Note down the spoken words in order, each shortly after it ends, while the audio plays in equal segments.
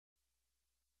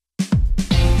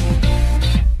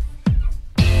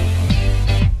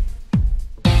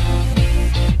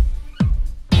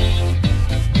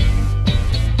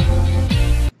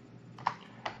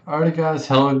Alrighty guys,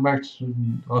 hello,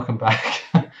 welcome back.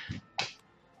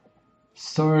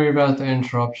 Sorry about the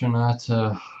interruption, I had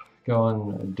to go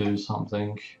and do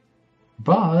something.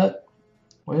 But,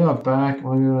 we are back,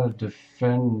 we're gonna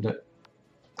defend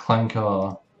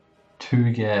Clanker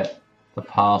to get the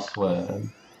password.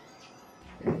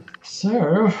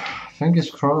 So, fingers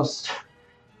crossed,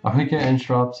 I won't get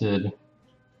interrupted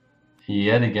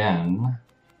yet again.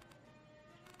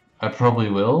 I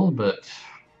probably will, but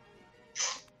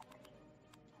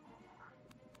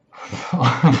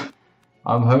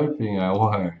I'm hoping I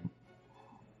won't,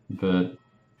 but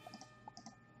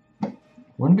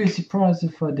wouldn't be surprised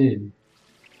if I did.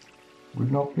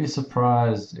 Would not be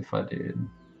surprised if I did.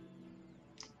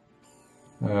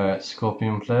 Alright,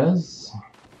 Scorpion players.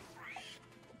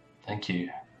 Thank you.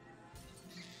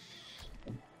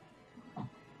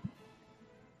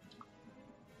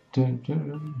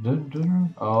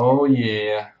 Oh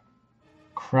yeah.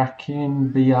 Cracking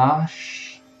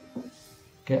Biash.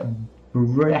 Get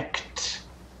wrecked.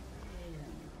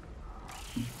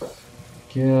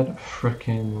 Get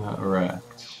frickin'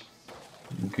 wrecked.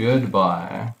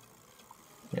 Goodbye.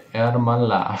 Get out of my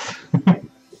life.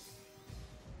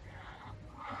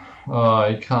 Oh,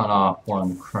 you can't off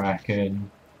one Kraken.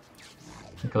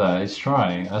 Look at that, he's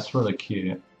trying. That's really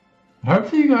cute.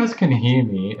 Hopefully you guys can hear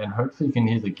me, and hopefully you can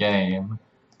hear the game.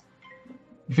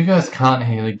 If you guys can't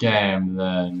hear the game,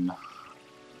 then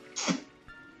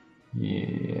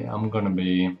yeah, I'm gonna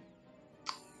be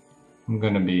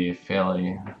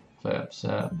fairly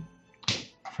upset.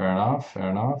 Fair enough, fair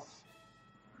enough.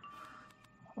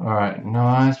 Alright,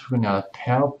 nice, we're gonna have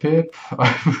Power Pip.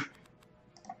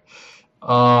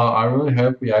 I really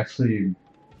hope we actually...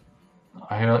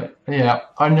 yeah,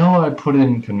 I know I put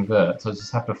in converts, I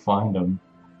just have to find them.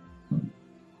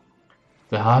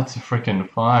 They're hard to freaking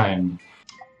find.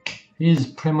 He's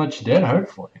pretty much dead,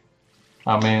 hopefully.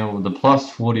 I mean, with the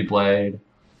plus 40 blade,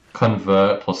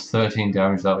 convert, plus 13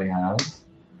 damage that we have,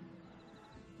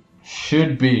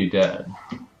 should be dead.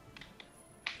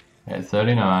 At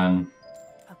 39.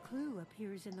 A clue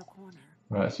appears in the corner.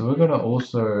 Right, so we're gonna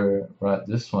also write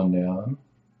this one down.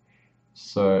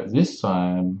 So this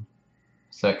time,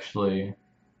 it's actually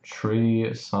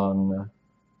tree, sun,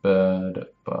 bird,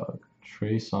 bug.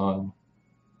 Tree, sun,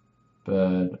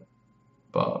 bird,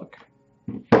 bug.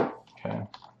 Okay.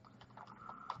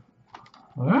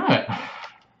 Alright.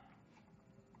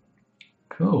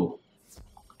 Cool.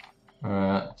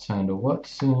 Alright, Sandra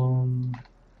Watson.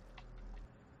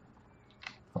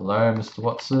 Hello, Mr.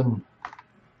 Watson.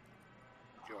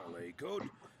 Jolly good.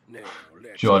 Now,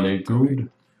 let's Jolly get to it. good.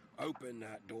 Open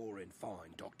that door and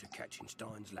find Dr.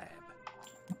 Katzenstein's lab.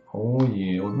 Oh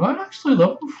yeah, we might actually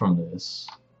level from this.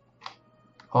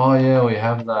 Oh yeah, we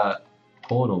have that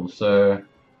portal, so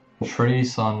tree,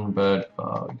 sun, bird,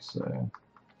 bug, so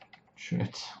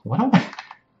shit. Why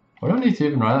do I need to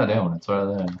even write that down when it's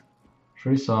right there?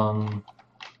 Tree, sun,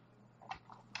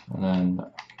 and then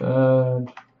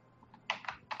bird,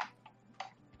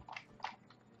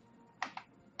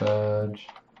 bug.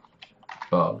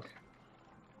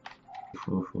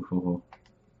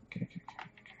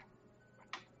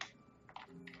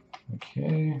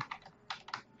 Okay.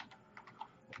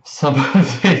 Some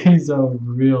of these are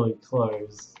really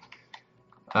close.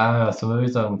 Some of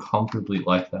these are uncomfortably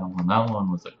like that one. That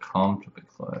one was a comfortably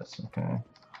close. Okay.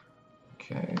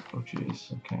 Okay. Oh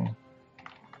jeez. Okay.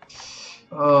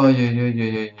 Oh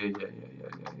yeah.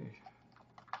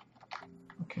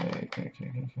 Okay.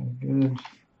 Good.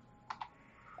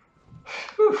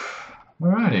 Whew.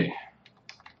 Alrighty.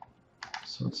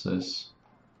 So what's this?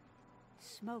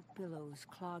 Smoke billows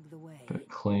clog the way. Bit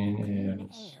clean Clean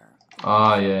airs. air.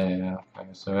 Oh yeah.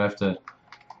 Okay, so we have to.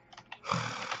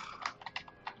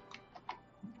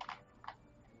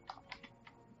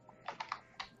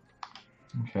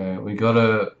 Okay, we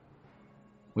gotta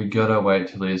wait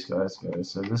till these guys go.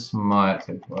 So this might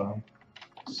take a while.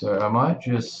 So I might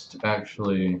just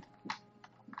actually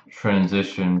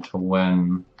transition to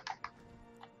when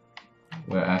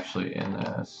we're actually in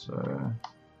there. So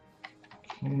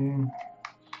okay.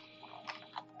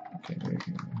 Okay.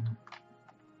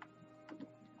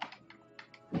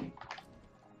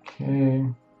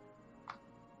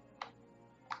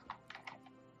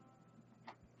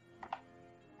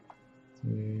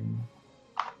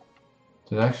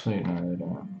 Did actually no, they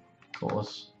don't. Of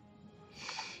course.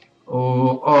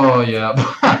 Oh yeah.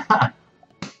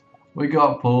 We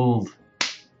got pulled.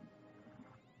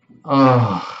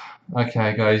 Oh,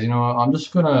 okay, guys. You know what? I'm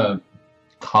just gonna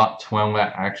cut to when we're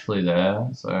actually there.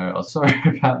 So I'm sorry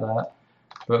about that,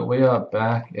 but we are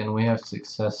back and we have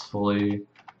successfully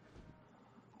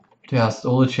doused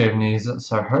all the chimneys.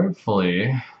 So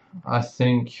hopefully I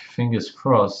think, fingers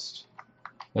crossed,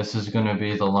 this is gonna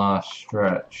be the last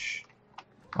stretch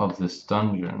of this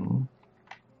dungeon.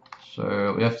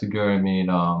 So we have to go meet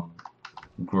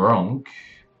Gronk,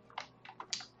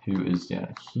 who is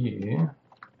down here.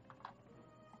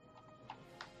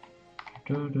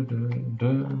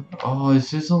 Oh,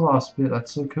 this is the last bit.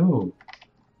 That's so cool.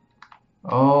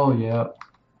 Oh yeah,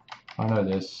 I know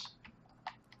this.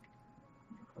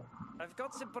 I've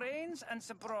got the brains and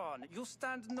the brawn. You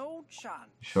stand no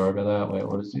chance. Sure about that? Wait,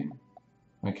 what is he?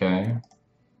 Okay,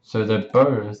 so they're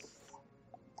both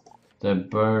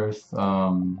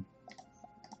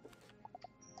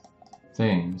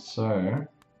things. So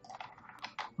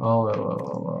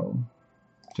oh,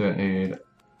 don't need.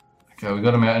 Okay, we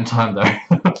got him out in time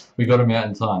though. We got him out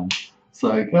in time.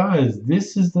 So guys,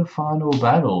 this is the final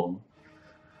battle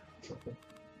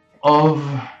of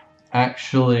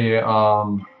actually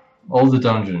all the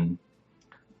dungeon.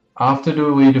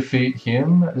 After we defeat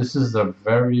him, this is the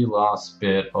very last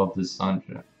bit of this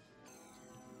dungeon.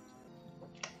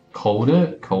 Called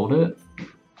it, called it.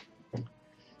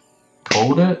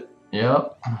 Called it,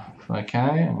 yep.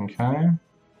 Okay, okay.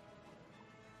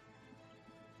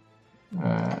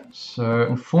 So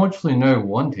unfortunately no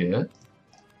wand hit.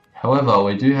 However,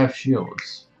 we do have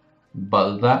shields.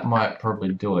 But that might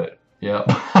probably do it. Yep.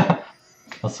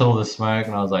 I saw the smoke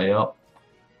and I was like, yep.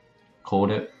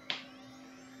 Called it.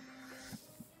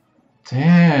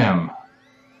 Damn.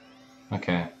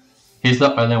 Okay. He's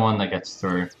the only one that gets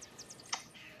through.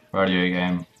 Radio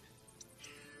game.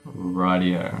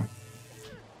 Radio.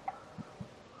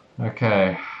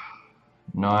 Okay.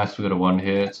 Nice, we got a one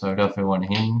hit, so I definitely want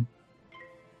him.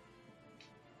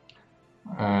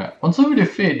 Once we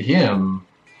defeat him,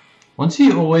 once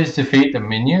you always defeat the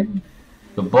minion,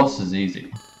 the boss is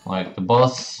easy. Like, the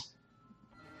boss,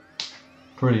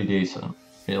 pretty decent.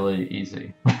 Really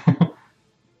easy.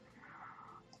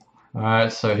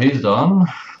 Alright, so he's done.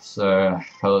 So,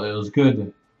 it was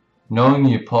good knowing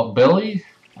you, Potbelly.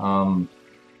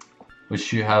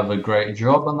 Wish you have a great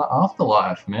job on the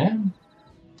afterlife, man.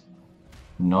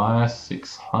 Nice,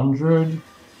 600.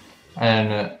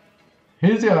 And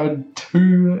here's our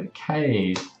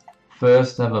 2K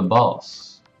first ever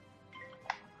boss.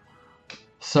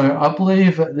 So I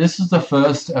believe this is the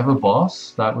first ever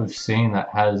boss that we've seen that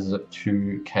has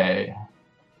 2K.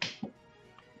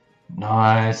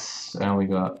 Nice, and we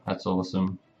got, that's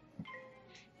awesome.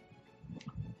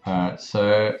 Alright,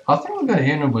 so I think we're gonna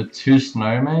hit him with 2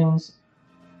 snowmans,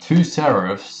 2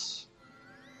 seraphs,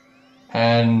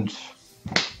 and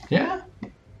yeah,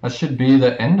 that should be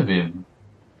the end of him.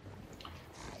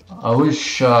 I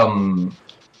wish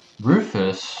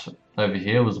Rufus over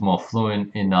here was more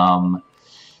fluent in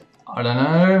I don't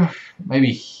know,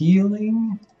 maybe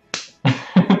healing?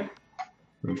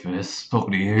 Rufus,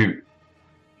 talking to you.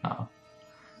 No.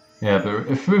 Yeah, but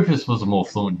if Rufus was more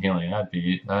fluent in healing, that'd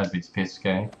be a piece of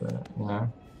cake, but you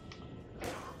know.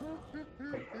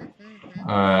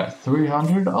 Alright,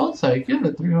 300, I'll take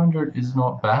it. 300 is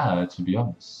not bad, to be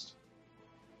honest.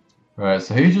 Alright,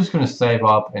 so he's just gonna save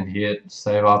up and hit,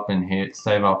 save up and hit,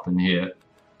 save up and hit.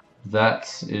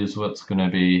 That is what's gonna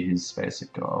be his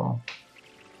basic goal.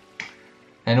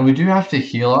 And we do have to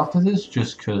heal after this,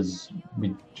 just because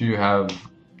we do have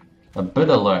a bit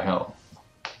of low health.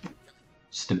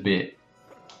 Just a bit.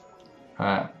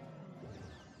 Alright.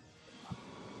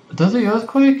 Does he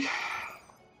earthquake?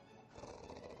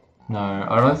 No,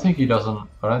 I don't think he doesn't.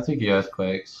 I don't think he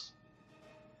earthquakes.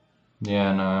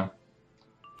 Yeah, no.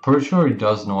 Pretty sure he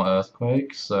does not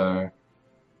earthquake, so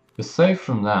we're safe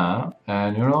from that.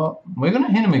 And you know what? We're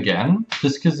gonna hit him again,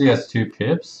 just because he has 2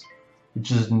 pips,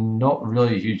 which is not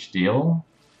really a huge deal.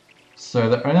 So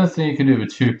the only thing you can do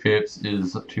with 2 pips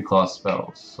is 2 class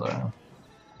spells, so.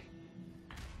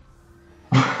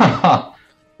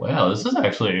 Wow, this is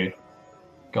actually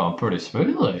going pretty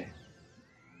smoothly.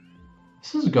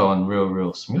 This is going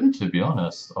real smooth, to be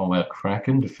honest. Oh wow,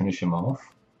 Kraken to finish him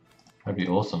off. That'd be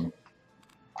awesome.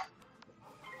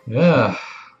 Yeah.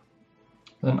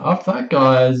 Then after that,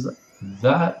 guys,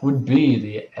 that would be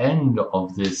the end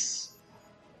of this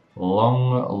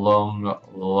long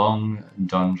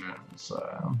dungeon.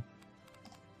 So,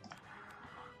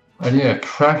 and yeah,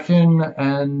 Kraken,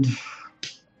 and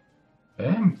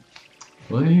bam,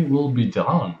 we will be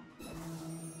done.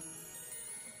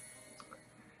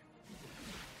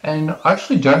 And I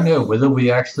actually don't know whether we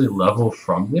actually level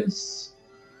from this.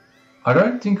 I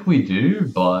don't think we do,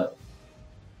 but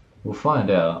we'll find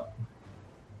out.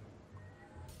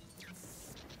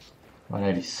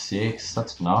 186,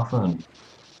 that's nothing.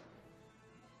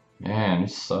 Man, you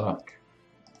suck.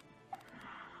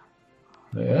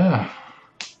 But yeah.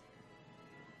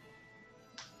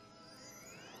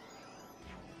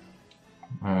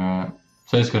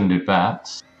 So he's gonna do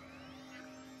bats.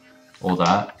 Or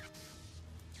that.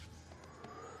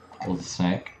 Or the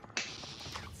snake.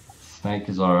 Snake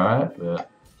is alright, but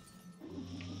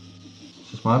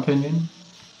it's just my opinion.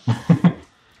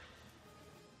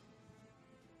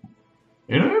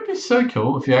 You know, it'd be so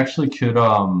cool if you actually could,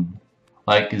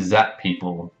 like, zap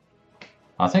people.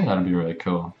 I think that'd be really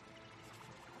cool.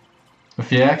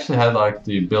 If you actually had, like,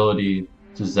 the ability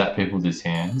to zap people with his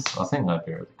hands, I think that'd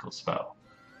be a really cool spell.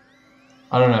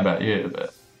 I don't know about you,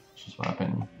 but it's just my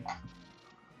opinion.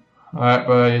 Alright,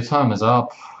 bro, your time is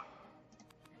up.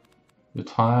 Your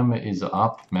time is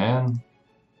up, man.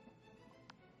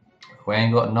 We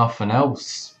ain't got nothing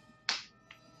else.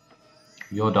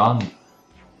 You're done.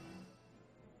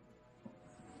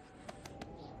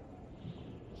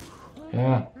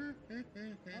 Yeah.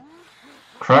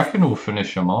 Kraken will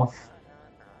finish him off.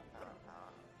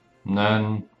 And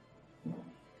then...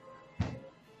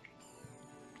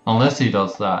 Unless he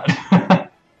does that.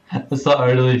 That's the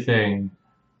only thing.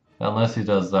 Unless he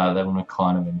does that, then we're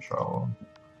kind of in trouble.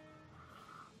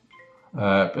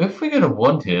 But if we get a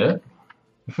one hit,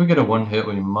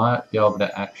 we might be able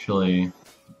to actually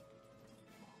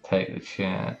take the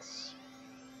chance.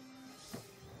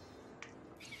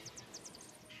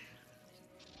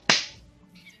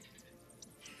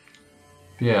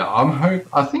 Yeah,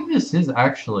 I think this is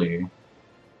actually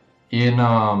in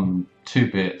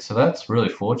 2-bit, so that's really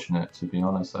fortunate, to be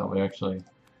honest, that we actually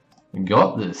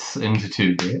got this into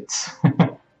 2 bits.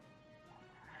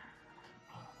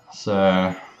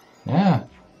 So yeah,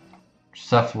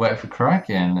 just have to wait for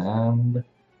Kraken and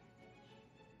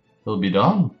he'll be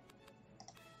done.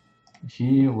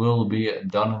 He will be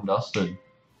done and dusted.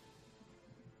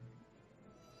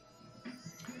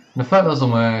 And if that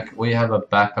doesn't work, we have a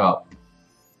backup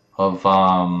of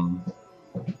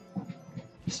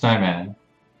Snowman.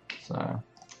 So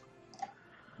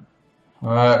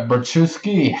alright,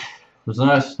 Brachewski. There's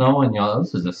no snow in y'all.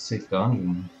 This is a sick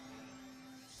dungeon.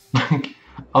 I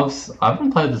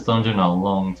haven't played this dungeon in a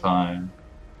long time.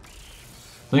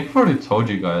 I think I've already told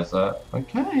you guys that.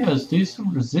 Okay, he has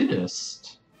decent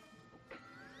resist.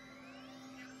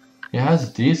 He has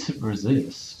decent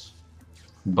resist.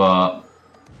 But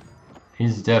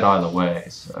he's dead either way,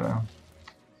 so...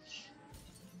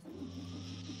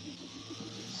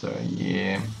 So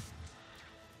yeah.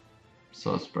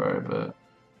 Sus bro, but...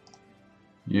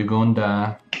 You're gonna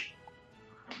die.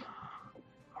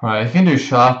 Alright, you can do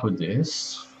sharp with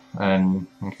this. And,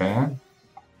 okay.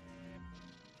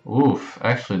 Oof,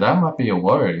 actually that might be a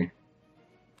worry.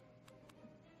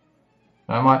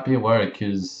 That might be a worry,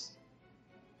 because...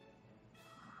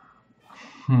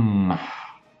 You know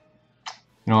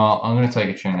what, I'm gonna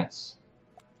take a chance.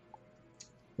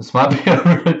 This might be a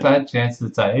really bad chance to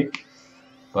take.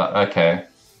 But, okay.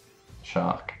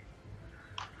 Shark.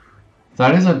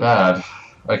 That isn't bad.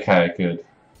 Okay, good.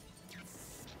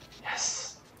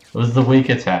 Yes! It was the weak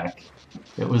attack.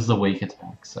 It was the weak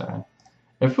attack, so...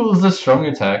 If it was the strong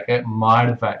attack, it might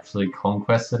have actually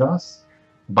conquested us.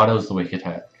 But it was the weak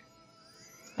attack.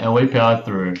 And we powered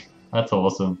through. That's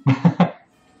awesome.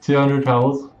 200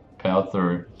 health, powered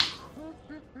through.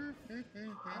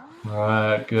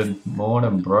 Alright, good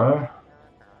morning, bro.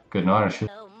 Good night, I should...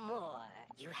 No more.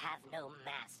 You have no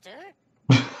master?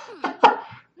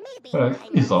 Maybe Oh, I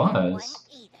his know eyes. one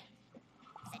either.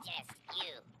 Suggest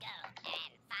you go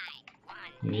and find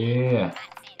one. Yeah.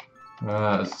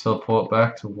 Let's teleport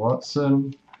back to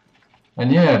Watson.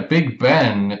 And yeah, Big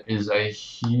Ben is a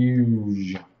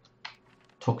huge,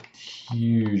 took a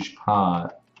huge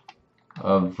part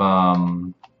of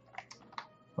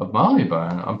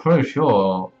Marleybone. I'm pretty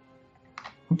sure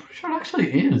it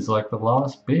actually is like the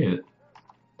last bit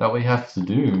that we have to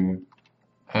do,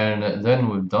 and then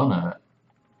we've done it.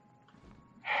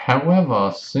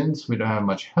 However, since we don't have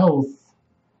much health,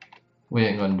 we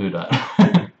ain't gonna do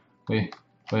that. we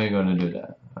ain't gonna do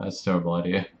that. That's a terrible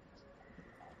idea.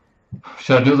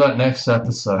 Should I do that next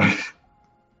episode?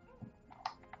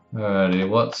 Alrighty,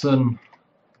 Watson.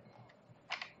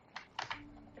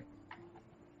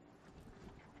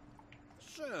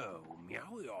 So,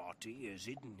 Meowiarty is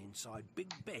hidden inside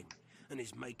Big Ben and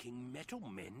is making metal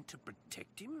men to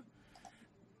protect him?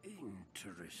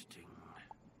 Interesting.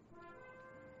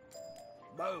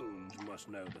 Bones must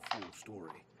know the full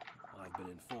story. I've been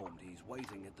informed he's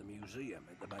waiting at the museum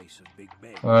at the base of Big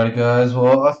Ben. Alright guys,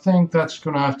 well I think that's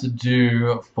gonna have to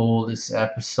do for this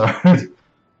episode.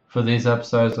 For these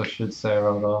episodes I should say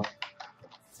rather.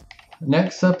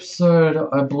 Next episode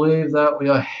I believe that we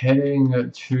are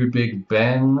heading to Big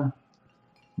Ben.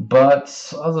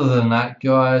 But other than that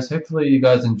guys, hopefully you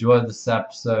guys enjoyed this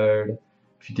episode.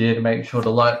 If you did, make sure to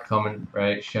like, comment,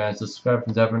 rate, share, and subscribe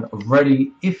if you haven't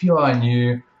already. If you are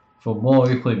new, for more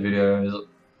weekly videos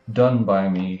done by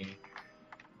me.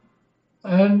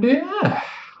 And yeah,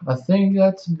 I think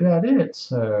that's about it.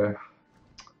 So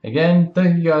again,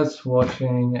 thank you guys for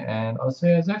watching, and I'll see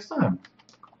you guys next time.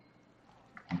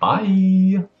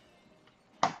 Bye!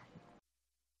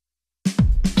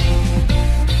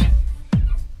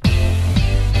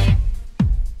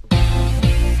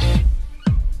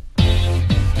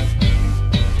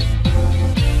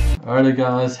 Alrighty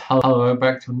guys, hello,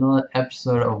 back to another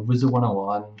episode of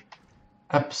Wizard101,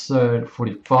 episode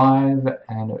 45,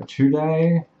 and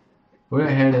today we're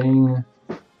heading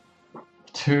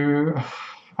to,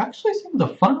 actually think the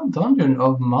final dungeon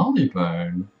of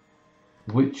Marleybone,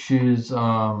 which is,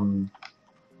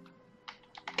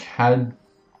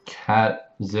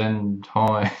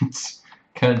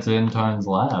 Katzenstein's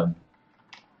lab.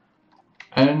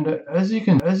 And as you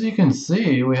can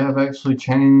see, we have actually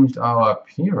changed our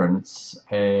appearance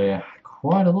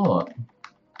quite a lot.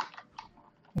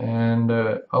 And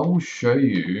I will show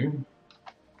you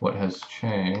what has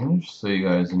changed so you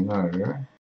guys know.